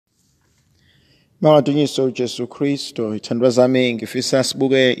Madunyiswa uJesu Kristo. Ithandwa zami ngifisa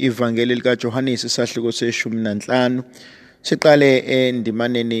sibuke ivangeli likaJohannes isahluko seshumi nanhlanu. Siqale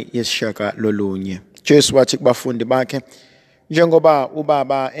endimaneni yesishaka lolunye. Jesu wathi kubafundi bakhe, njengoba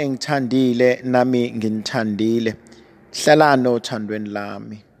uBaba engithandile nami nginithandile, hlalani othandweni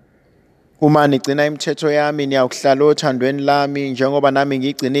lami. Uma nigcina imithetho yami niyawuhlala othandweni lami, njengoba nami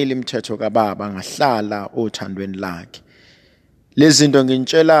ngigcinile imithetho kaBaba ngahlala othandweni lakhe. Lezi zinto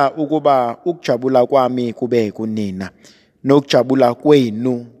nginitshela ukuba ukujabula kwami kube kunina, nokujabula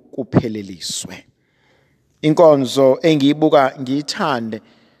kwenu kupheleliswe. Inkonzo engiyibuka ngiyithande,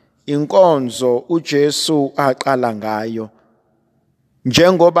 inkonzo uJesu aqala ngayo,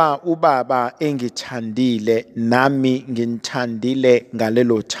 njengoba uBaba engithandile nami nginithandile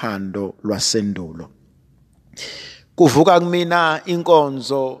ngalelo thando lwasendulo. Kuvuka kumina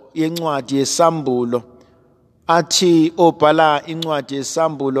inkonzo yencwadi yesambulo. Athi obhala incwadi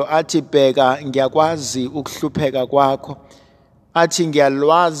yesambulo athi, bheka ngiyakwazi ukuhlupheka kwakho, athi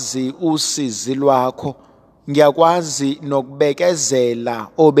ngiyalwazi usizi lwakho, ngiyakwazi nokubekezela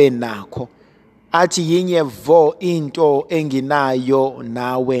obenakho, athi yinye vo into enginayo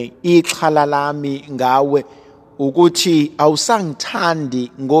nawe, ixhala lami ngawe ukuthi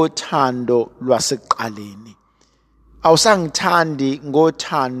awusangithandi ngothando lwasekuqaleni, awusangithandi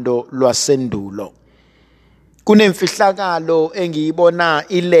ngothando lwasendulo. Kunemfihlakalo engiyibona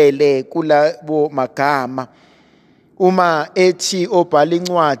ilele kulabo magama. Uma ethi obhala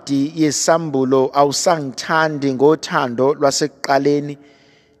incwadi yesambulo awusangithandi ngothando lwasekuqaleni,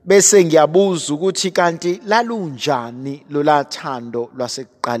 bese ngiyabuza ukuthi kanti lalunjani lolathando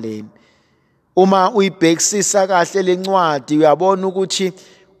lwasekuqaleni. Uma uyibhekisisa kahle lencwadi uyabona ukuthi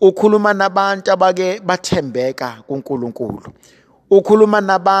ukhuluma nabantu abake bathembeka kuNkulunkulu. Ukhuluma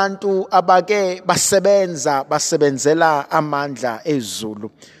nabantu abake basebenzela amandla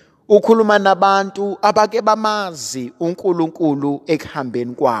ezulu. Ukhuluma nabantu abake bamazi uNkulunkulu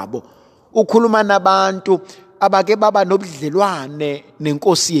ekuhambeni kwabo. Ukhuluma nabantu abake baba nobudlelwane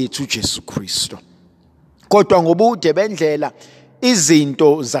neNkosi yethu Jesu Kristo. Kodwa ngobude bendlela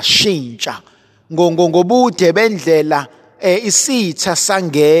izinto zashintsha. Ngobude bendlela isitha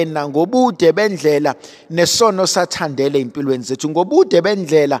sangena, ngobude bendlela nesono sathandela empilweni zethu, ngobude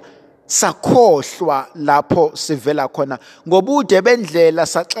bendlela sakhohlwa lapho sivela khona, ngobude bendlela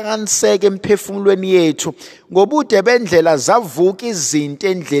saxakaniseka emphefumulweni yethu, ngobude bendlela zavuka izinto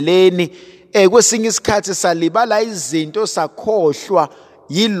endleleni, kwesinye isikhathi salibala izinto sakhohlwa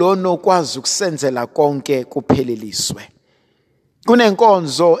yilona okwazi ukusenzela konke kupheleliswe.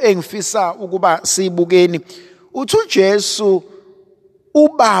 Kunenkonzo engifisa ukuba siyibukeni. Uthi uJesu,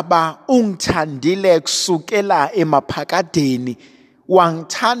 uBaba ungithandile kusukela emaphakadeni,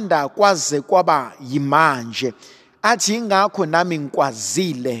 wangithanda kwaze kwaba yimanje. Athi ingakho nami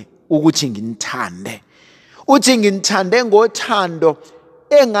ngikwazile ukuthi nginithande. Uthi nginithande ngothando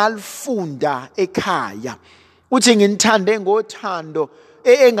engalifunda ekhaya. Uthi nginithande ngothando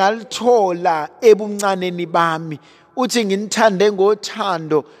engalithola ebuncaneni bami. Uthi nginithande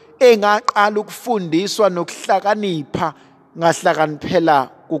ngothando engaqala ukufundiswa nokuhlakanipha ngahlakaniphela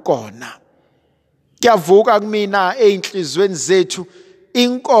kukona. Kuyavuka kumina einhlizweni zethu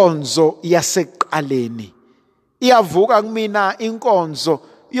inkonzo yasekuqaleni. Iyavuka kumina inkonzo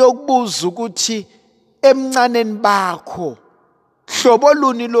yokubuza ukuthi emncaneni bakho hlobo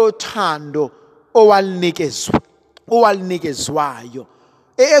luni lothando owalinikezwayo,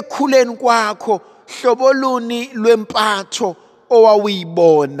 ekhuleni kwakho hlobo luni lwempatho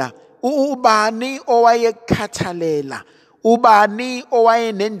owawuyibona. Ubani owayekukhathalela, ubani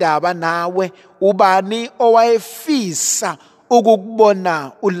owayenendaba nawe, ubani owayefisa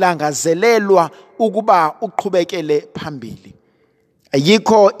ukukubona ulangazelelwa ukuba uqhubekele phambili.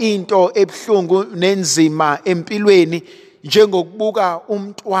 Ayikho into ebuhlungu nenzima empilweni njengokubuka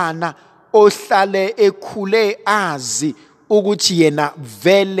umntwana ohlale ekhule azi ukuthi yena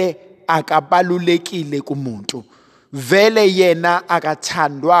vele akabalulekile kumuntu, vele yena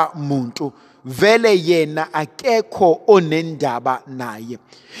akathandwa umuntu, vele yena akekho onendaba naye.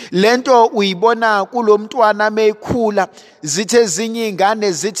 Lento uyibona kulomntwana mekhula. Zithi ezinye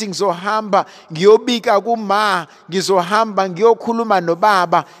izingane zithi ngizohamba ngiyobika kuma, ngizohamba ngiyokhuluma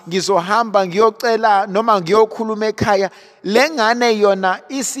noBaba, ngizohamba ngiyocela noma ngiyokhuluma ekhaya. Lengane yona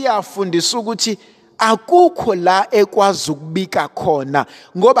isiyafundisa ukuthi akukho la ekwazi ukubika khona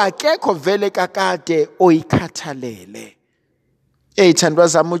ngoba akekho vele kakade oyikhathalele. Thandwa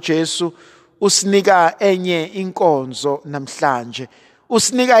zami, uJesu usinika enye inkonzo namhlanje.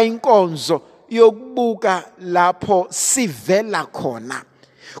 Usinika inkonzo yokubuka lapho sivela khona.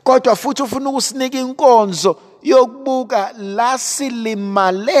 Kodwa futhi ufuna ukusinika inkonzo yokubuka la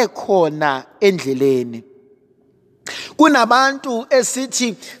silimale khona endleleni. Kunabantu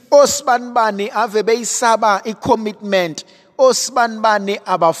esithi osibanibani ave beyisaba i-commitment, osibanibani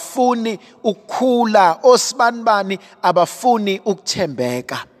abafuni ukukhula, osibanibani abafuni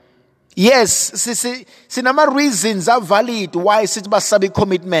ukuthembeka. Yes, sinama reasons are valid why sithi basaba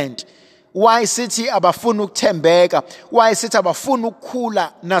i-commitment, why sithi abafuni ukuthembeka, why sithi abafuni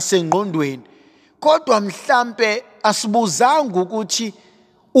ukukhula nasengqondweni. Kodwa mhlambe asibuzanga ukuthi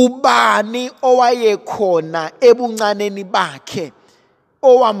ubani owayekhona ebuncaneni bakhe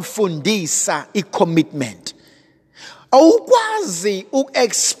owamfundisa i-commitment. Awukwazi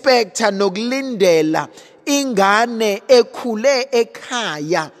uku-expecta nokulindela ingane ekhule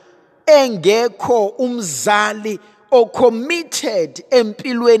ekhaya engekho umzali o-committed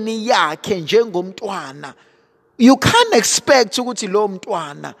empilweni yakhe njengomntwana. You can't expect ukuthi lo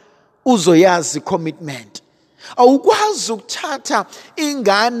mntwana uzoyazi commitment. Awukwazi ukuthatha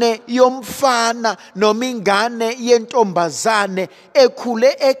ingane yomfana noma ingane yentombazane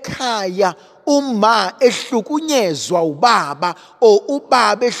ekhule ekhaya uma ehlukunyezwa ubaba o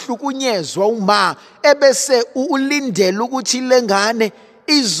ubaba ehlukunyezwa uma ebese ulindela ukuthi lengane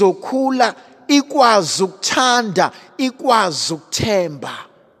izokhula ikwazi ukuthanda, ikwazi ukuthemba.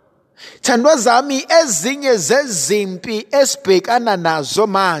 Thandwa zami, ezinye zezimpi esibhekana nazo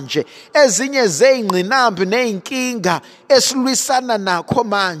manje, ezinye zeyingqinambi neyinkinga esilwisana nakho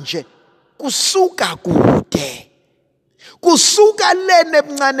manje, kusuka kude. Kusuka lene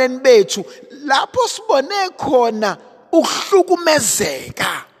ebuncaneni bethu lapho sibone khona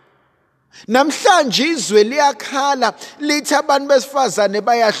ukuhlukumezeka. Namhlanje izwe liyakhala lithi abantu besifazane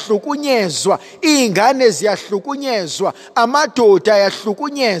bayahlukunyezwa, izingane ziyahlukunyezwa, amadoda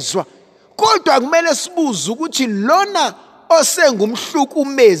ayahlukunyezwa. Kodwa kumele sibuze ukuthi lona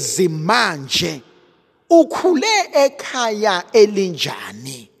osengumhlukumezi manje ukhule ekhaya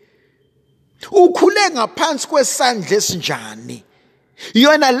elinjani? Ukhule ngaphansi kwesandla esinjani?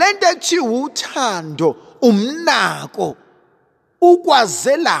 Yona lento ekuthiwa uthando, umnako,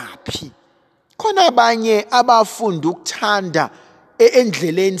 ukwazelaphi? Khona abanye abafunda ukuthanda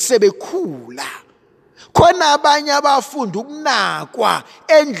endleleni sebekhula. Khona abanye abafunda ukunakwa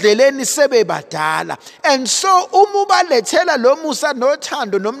endleleni sebebadala. And so uma ubalethela lo musa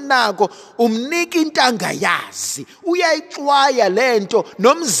nothando nomnako, umnika into angayazi, uyayixwaya lento,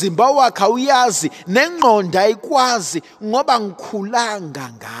 nomzimba wakhe uyazi, nengqondo ayikwazi ngoba ngikhulanga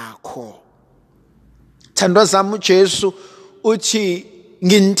ngakho. Thandwa zami, uJesu uthi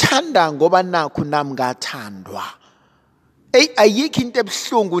nginithanda ngoba nakho nami ngathandwa. Ayikho into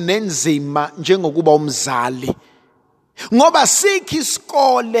ebuhlungu nenzima njengokuba umzali, ngoba sikho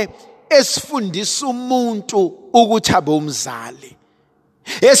isikole esifundisa umuntu ukuthi abe umzali.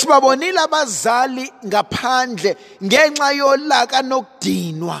 Esibabonile abazali ngaphandle ngenxa yolaka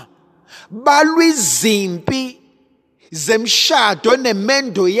nokudinwa, balwizimpi zemshado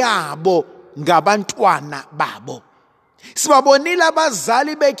nemendo yabo ngabantwana babo. Sibabonile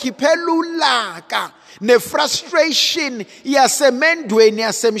abazali bekhiphela ulaka ne-frustration yasemendweni,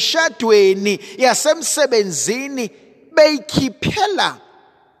 yasemshadweni, yasemsebenzini, beyikhiphela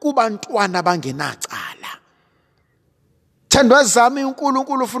kubantwana abangenacala. Thandwa zami,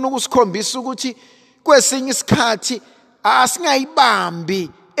 uNkulunkulu ufuna ukusikhombisa ukuthi kwesinye isikhathi asingayibambi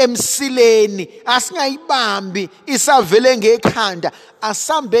emsileni, asingayibambi isavele ngekhanda,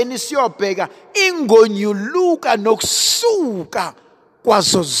 asambeni siyobheka ingonyuluka nokusuka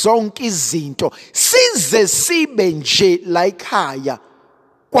kwazo zonke izinto, size sibe nje la ekhaya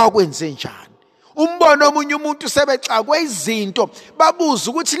kwakwenze njani. Umbono omunye umuntu sebexakwe izinto,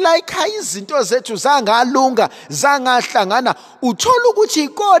 babuza ukuthi la ekhaya izinto zethu zangalunga, zangahlangana, uthola ukuthi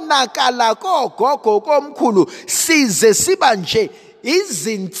konakala kogogo komkhulu, size siba nje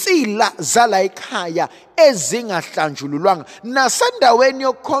izinsila zala ekhaya ezingahlanjululwanga. Nasendaweni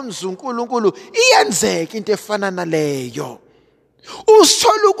yokukhonza uNkulunkulu iyenzeka into efana naleyo.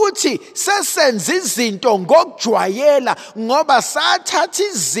 Usithola ukuthi sesenza izinto ngokujwayela ngoba sathatha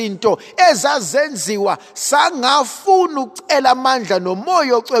izinto ezazenziwa sangafuna ukucela amandla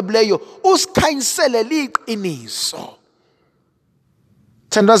nomoya ocwebileyo usikhanyisele liqiniso.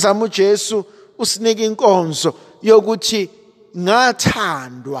 Thandwa zami, uJesu usinika inkonzo yokuthi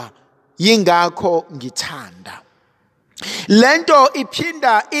ngathandwa yingakho ngithanda. Lento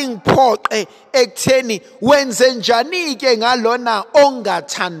iphinda ingiphoqe ekutheni wenze njani ke ngalona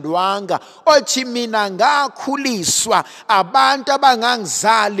ongathandwanga othi mina ngakhuliswa abantu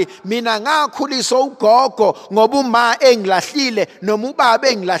abangangizali, mina ngakhuliswa ugogo ngoba uma engilahlile noma ubaba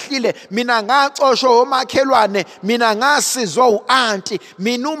engilahlile, mina ngacoshwa omakhelwane, mina ngasizwa uanti,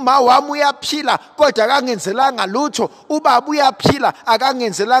 mina uma wami uyaphila kodwa akangenzelanga lutho, ubaba uyaphila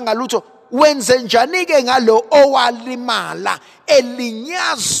akangenzelanga lutho. Wenze njani ke ngalo owalimala,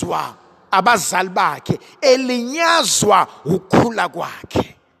 elinyazwa abazali bakhe, elinyazwa ukukhula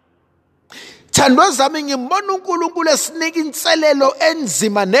kwakhe? Thandwa zami, ngimbona uNkulunkulu esinika inselelo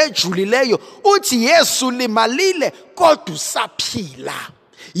enzima nejulileyo. Uthi Yesu limalile kodwa usaphila.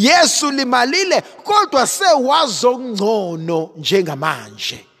 Yesu limalile kodwa sewazongcono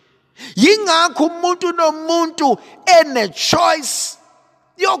njengamanje. Yingakho umuntu nomuntu ene choice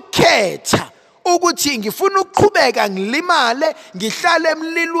yokhetha ukuthi ngifuna ukuqhubeka ngilimale, ngihlale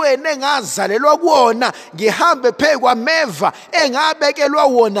emlilweni engazalelwa kuwona, ngihambe phezu kwameva engabekelwa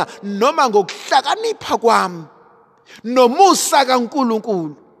wona, noma ngokuhlakanipha kwami nomusa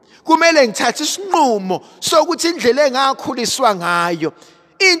kaNkulunkulu kumele ngithathe isinqumo sokuthi indlela engakhuliswa ngayo,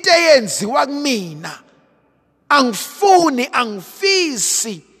 into eyenziwa kumina,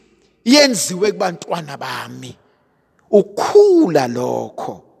 angifisi yenziwe kubantwana bami. Ukhula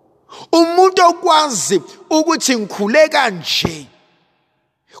lokho, umuntu okwazi ukuthi ngikhule kanje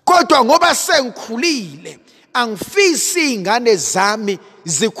kodwa ngoba sengikhulile angifisi ingane zami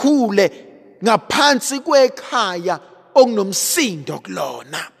zikhule ngaphansi kwekhaya okunomsindo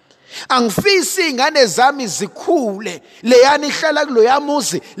kulona. Angifisi ingane zami zikhule leyani ihlala kuloya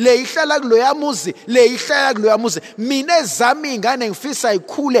muzi, le ihlala kuloya muzi, le ihlala kuloya muzi. Mina ezami ingane ngifisa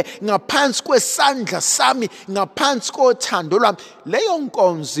ikhule ngaphansi kwesandla sami, ngaphansi kothando lwami. Leyo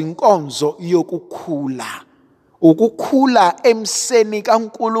inkonzo yokukhula, ukukhula emseni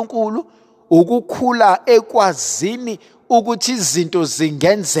kaNkulunkulu, ukukhula ekwazini ukuthi izinto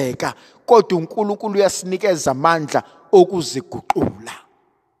zingenzeka kodwa uNkulunkulu uyasinikeza amandla okuziguqula.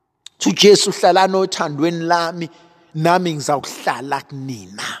 uJesu hlalana othandweni lami, nami ngizawuhlala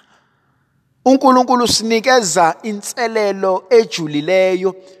kunina. uNkulunkulu usinikeza inselelo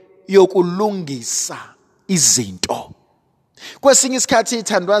ejulileyo yokulungisa izinto. Kwesinye isikhathi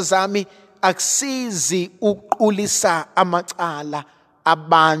ithandwa zami, akusizi ukuqulisa amacala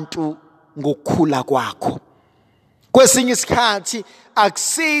abantu ngokukhula kwakho. Kwesinye isikhathi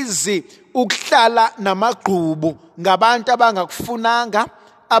akusizi ukuhlala namagqubu ngabantu abangakufunanga,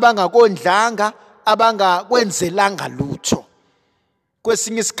 abangakondlanga, abangakwenzelanga lutho.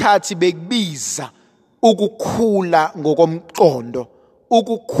 Kwesinye isikhathi bekubiza ukukhula ngokomqondo,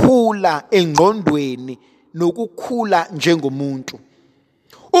 ukukhula engqondweni, nokukhula njengomuntu.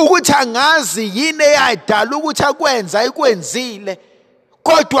 Ukuthi angazi yini eyadala ukuthi akwenza ayikwenzile,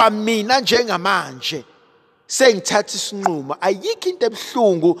 kodwa mina njengamanje sengithatha isinqumo. Ayikho into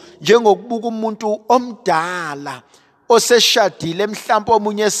ebuhlungu njengokubuka umuntu omdala oseshadile, mhlawumbe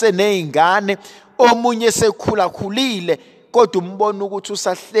omunye seneyingane, omunye sekhulakhulile, kodwa umbona ukuthi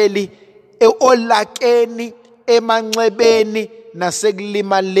usahleli olakeni, emanxebeni,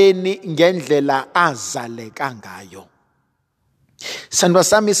 nasekulimaleni ngendlela azaleka ngayo. Sandwa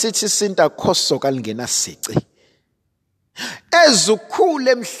sami, sithi isinto akukhosoka lingena sici.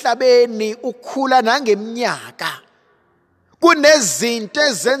 Ezukhula emhlabeni ukhula nangeminyaka. Kunezinto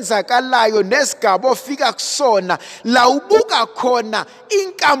ezenzakalayo nesigaba ofika kusona la ubuka khona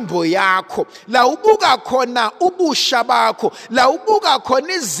inkambo yakho, la ubuka khona ubusha bakho, la ubuka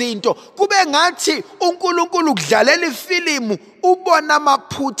khona izinto kube ngathi uNkulunkulu ukudlalela ifilimu, ubona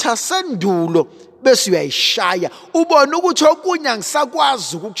amaphutha sendulo bese uyayishaya, ubona ukuthi okunye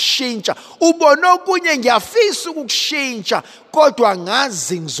angisakwazi ukukushintsha, ubona okunye ngiyafisa ukukushintsha kodwa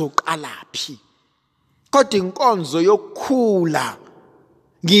ngazi ngizoqalaphi. Kodwa inkonzo yokukhula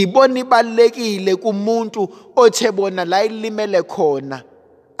ngiyibona ibalekile kumuntu othe bona la ilimele khona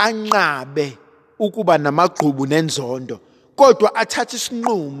anqabe ukuba namagqubu nenzondo, kodwa athathe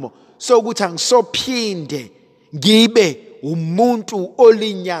isinqumo sokuthi angisophinde ngibe umuntu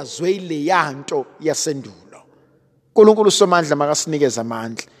olinyazwe ile yanto yasendulo. uNkulunkulu somandla makasinikeze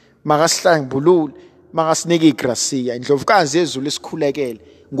amandla, makasihlambulule, makasinike igracia, indlovukazi yezulu isikhulekele,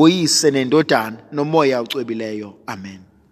 ngoyise nendodana nomoya ucwebileyo. Amen.